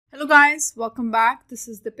Hello guys, welcome back. This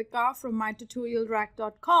is Deepika from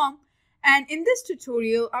MyTutorialRack.com, and in this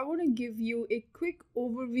tutorial I want to give you a quick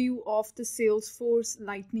overview of the Salesforce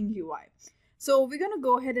Lightning UI. So we're going to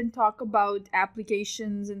go ahead and talk about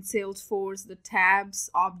applications in Salesforce, the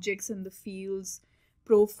tabs, objects and the fields,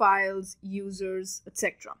 profiles, users,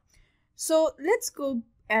 etc. So let's go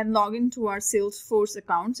and log into our Salesforce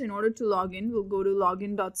accounts. In order to log in, we'll go to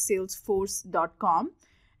login.salesforce.com.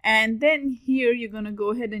 And then here you're going to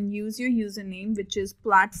go ahead and use your username, which is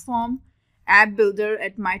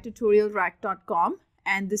platformappbuilder@mytutorialrack.com.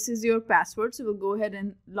 And this is your password. So we'll go ahead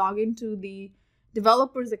and log into the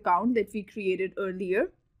developer's account that we created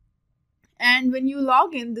earlier. And when you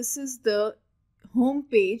log in, this is the home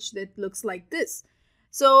page that looks like this.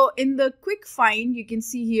 So in the quick find, you can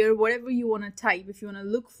see here whatever you want to type. If you want to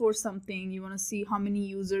look for something, you want to see how many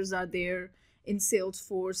users are there in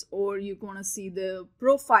Salesforce, or you want to see the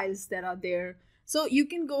profiles that are there. So you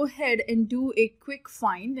can go ahead and do a quick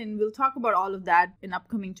find, and we'll talk about all of that in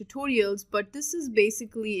upcoming tutorials. But this is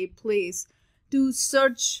basically a place to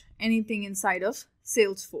search anything inside of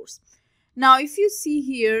Salesforce. Now, if you see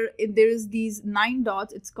here, there is these 9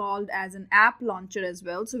 dots. It's called as an app launcher as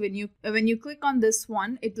well. So when you click on this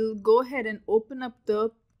one, it will go ahead and open up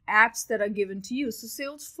the apps that are given to you. So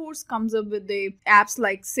Salesforce comes up with the apps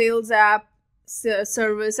like Sales app,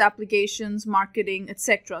 service applications, marketing,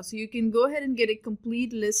 etc. So you can go ahead and get a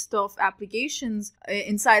complete list of applications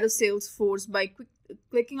inside of Salesforce by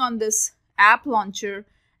clicking on this app launcher,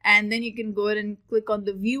 and then you can go ahead and click on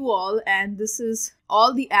the view all, and this is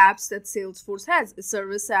all the apps that Salesforce has: a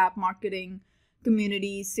service app, marketing,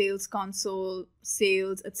 community, sales console,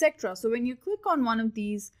 sales, etc. So when you click on one of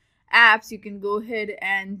these apps, you can go ahead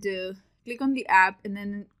and click on the app, and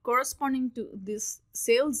then corresponding to this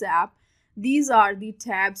sales app, these are the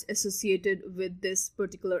tabs associated with this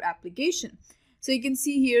particular application. So you can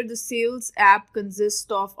see here the sales app consists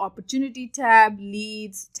of opportunity tab,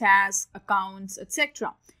 leads, tasks, accounts,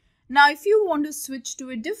 etc. Now, if you want to switch to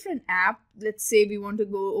a different app, let's say we want to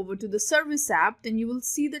go over to the service app, then you will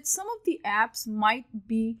see that some of the apps might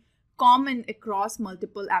be common across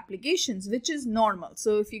multiple applications, which is normal.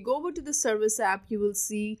 So if you go over to the service app, you will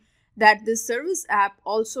see that this service app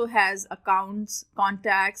also has accounts,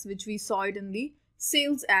 contacts, which we saw it in the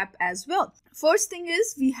sales app as well. First thing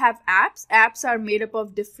is we have apps. Apps are made up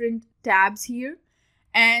of different tabs here.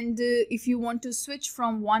 And if you want to switch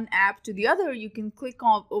from one app to the other, you can click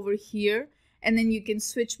on over here, and then you can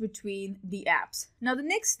switch between the apps. Now, the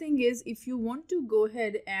next thing is if you want to go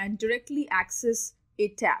ahead and directly access a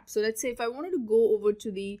tab. So let's say if I wanted to go over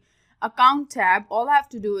to the account tab, all I have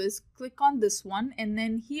to do is click on this one, and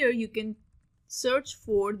then here you can search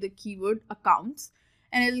for the keyword accounts,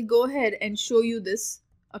 and it'll go ahead and show you this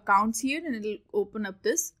accounts here, and it'll open up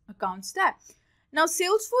this accounts tab. Now,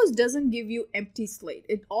 Salesforce doesn't give you empty slate.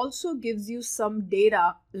 It also gives you some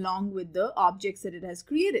data along with the objects that it has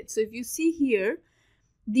created. So if you see here,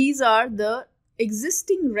 these are the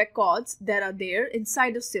existing records that are there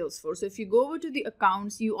inside of Salesforce. So if you go over to the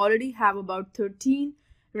accounts, you already have about 13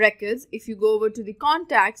 records. If you go over to the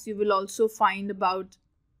contacts, you will also find about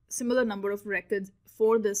similar number of records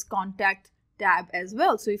for this contact tab as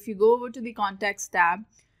well. So if you go over to the contacts tab,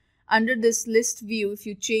 under this list view, if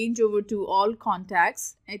you change over to all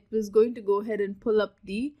contacts, it was going to go ahead and pull up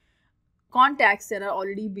the contacts that are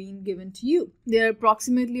already being given to you. There are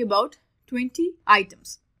approximately about 20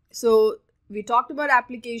 items. So we talked about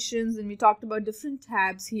applications, and we talked about different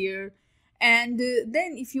tabs here. And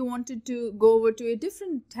then if you wanted to go over to a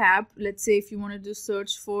different tab, let's say if you wanted to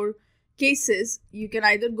search for cases, you can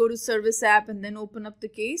either go to service app and then open up the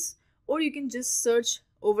case, or you can just search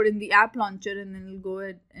over in the app launcher, and then you'll go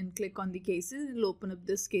ahead and click on the cases. It'll open up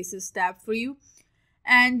this cases tab for you,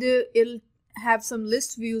 and it'll have some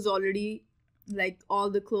list views already, like all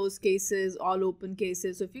the closed cases, all open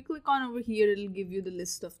cases. So if you click on over here, it'll give you the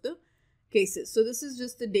list of the cases. So this is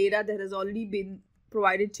just the data that has already been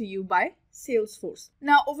provided to you by Salesforce.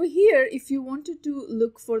 Now over here, if you wanted to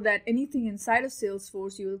look for that anything inside of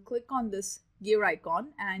Salesforce, you will click on this gear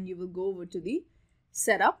icon, and you will go over to the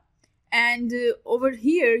setup. And over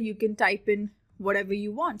here, you can type in whatever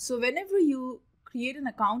you want. So whenever you create an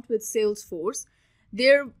account with Salesforce,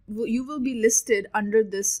 you will be listed under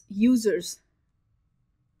this users.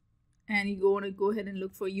 And you want to go ahead and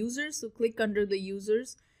look for users. So click under the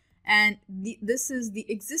users. And this is the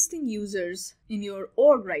existing users in your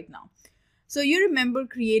org right now. So you remember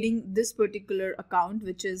creating this particular account,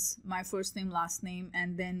 which is my first name, last name,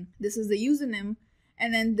 and then this is the username.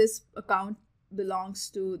 And then this account belongs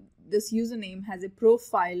to this username has a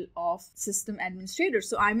profile of system administrator.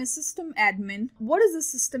 So I'm a system admin. What is a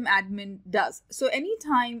system admin does? So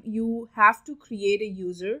anytime you have to create a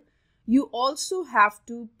user, you also have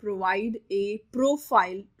to provide a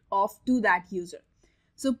profile to that user.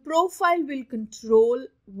 So profile will control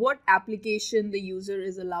what application the user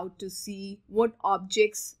is allowed to see, what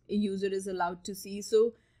objects a user is allowed to see.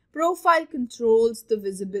 So profile controls the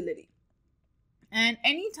visibility. And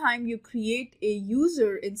anytime you create a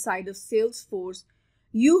user inside of Salesforce,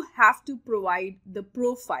 you have to provide the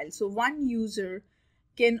profile. So one user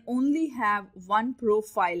can only have one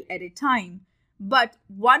profile at a time, but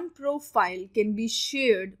one profile can be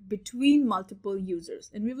shared between multiple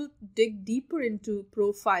users. And we will dig deeper into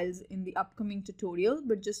profiles in the upcoming tutorial,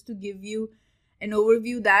 but just to give you an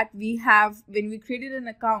overview that we have, when we created an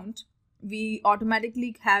account, we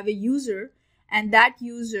automatically have a user, and that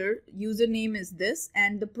username is this,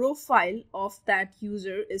 and the profile of that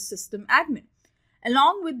user is system admin.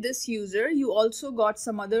 Along with this user, you also got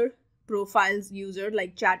some other profiles user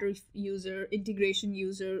like chatter user, integration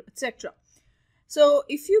user, etc. So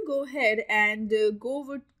if you go ahead and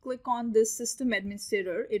click on this system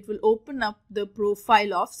administrator, it will open up the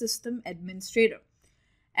profile of system administrator.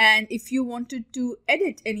 And if you wanted to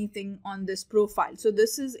edit anything on this profile, so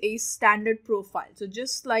this is a standard profile. So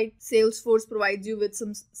just like Salesforce provides you with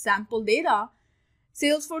some sample data,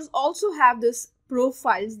 Salesforce also have this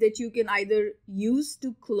profiles that you can either use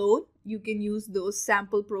to clone. You can use those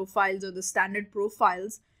sample profiles or the standard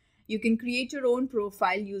profiles. You can create your own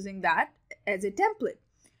profile using that as a template.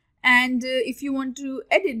 And if you want to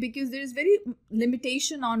edit, because there is very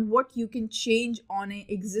limitation on what you can change on an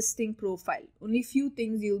existing profile, only few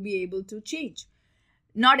things you'll be able to change.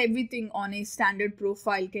 Not everything on a standard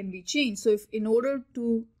profile can be changed. So if in order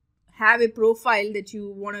to have a profile that you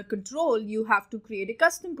want to control, you have to create a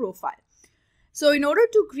custom profile. So in order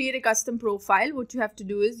to create a custom profile, what you have to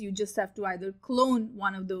do is you just have to either clone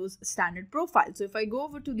one of those standard profiles. So if I go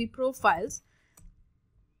over to the profiles,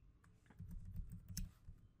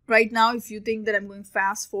 right now, if you think that I'm going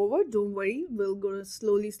fast forward, don't worry. We'll go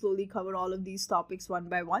slowly cover all of these topics one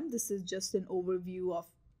by one. This is just an overview of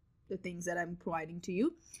the things that I'm providing to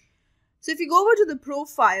you. So if you go over to the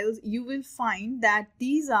profiles, you will find that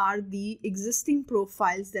these are the existing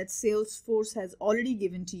profiles that Salesforce has already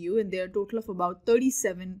given to you, and there are a total of about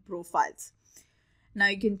 37 profiles. Now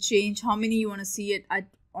you can change how many you want to see it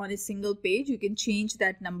on a single page. You can change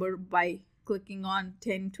that number by clicking on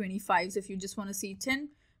 10, 25. So if you just want to see 10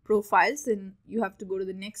 profiles, then you have to go to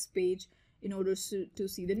the next page in order to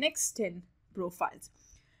see the next 10 profiles.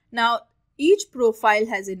 Now each profile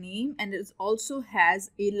has a name and it also has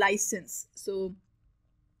a license. So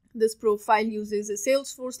this profile uses a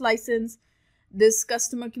Salesforce license, this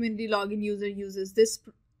customer community login user uses this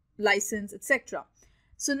license, etc.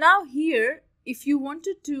 So now here, if you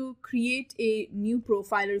wanted to create a new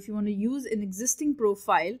profile, or if you want to use an existing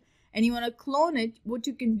profile and you want to clone it, what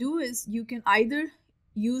you can do is you can either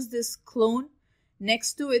use this clone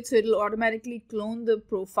next to it, so it'll automatically clone the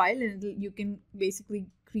profile, and you can basically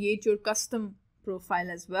create your custom profile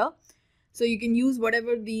as well. So you can use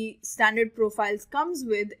whatever the standard profiles comes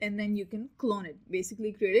with, and then you can clone it,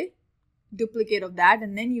 basically create a duplicate of that,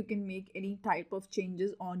 and then you can make any type of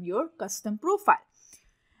changes on your custom profile.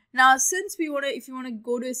 Now, since if you want to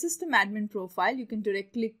go to a system admin profile, you can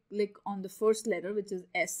directly click on the first letter, which is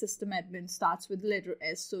S. System admin starts with the letter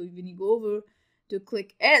S. So when you go over to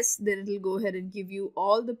click S, then it will go ahead and give you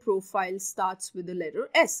all the profiles starts with the letter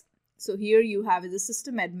S. So here you have the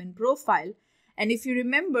system admin profile. And if you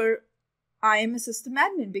remember, I am a system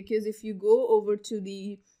admin because if you go over to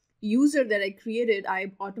the user that I created,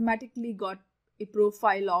 I automatically got a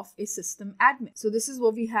profile of a system admin. So this is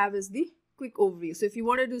what we have as the quick overview. So if you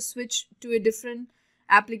wanted to switch to a different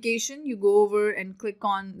application, you go over and click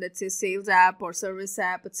on, let's say, sales app or service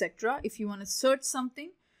app, etc. If you want to search something,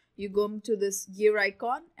 you go to this gear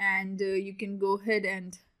icon and you can go ahead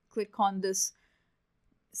and click on this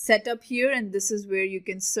setup here, and this is where you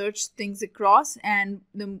can search things across, and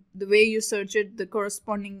the way you search it, the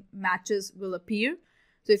corresponding matches will appear.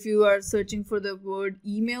 So if you are searching for the word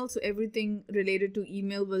email, so everything related to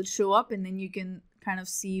email will show up, and then you can kind of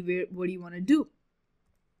see what you want to do.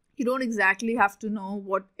 You don't exactly have to know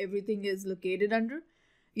what everything is located under.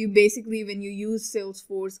 You basically, when you use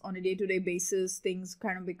Salesforce on a day-to-day basis, things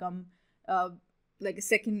kind of become like a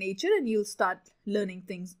second nature, and you'll start learning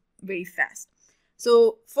things very fast.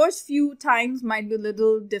 So first few times might be a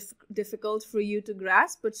little difficult for you to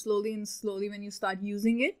grasp, but slowly when you start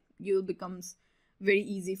using it, it becomes very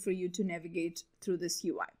easy for you to navigate through this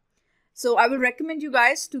UI. So I would recommend you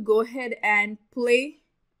guys to go ahead and play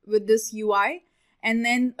with this UI. And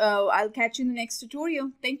then I'll catch you in the next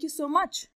tutorial. Thank you so much.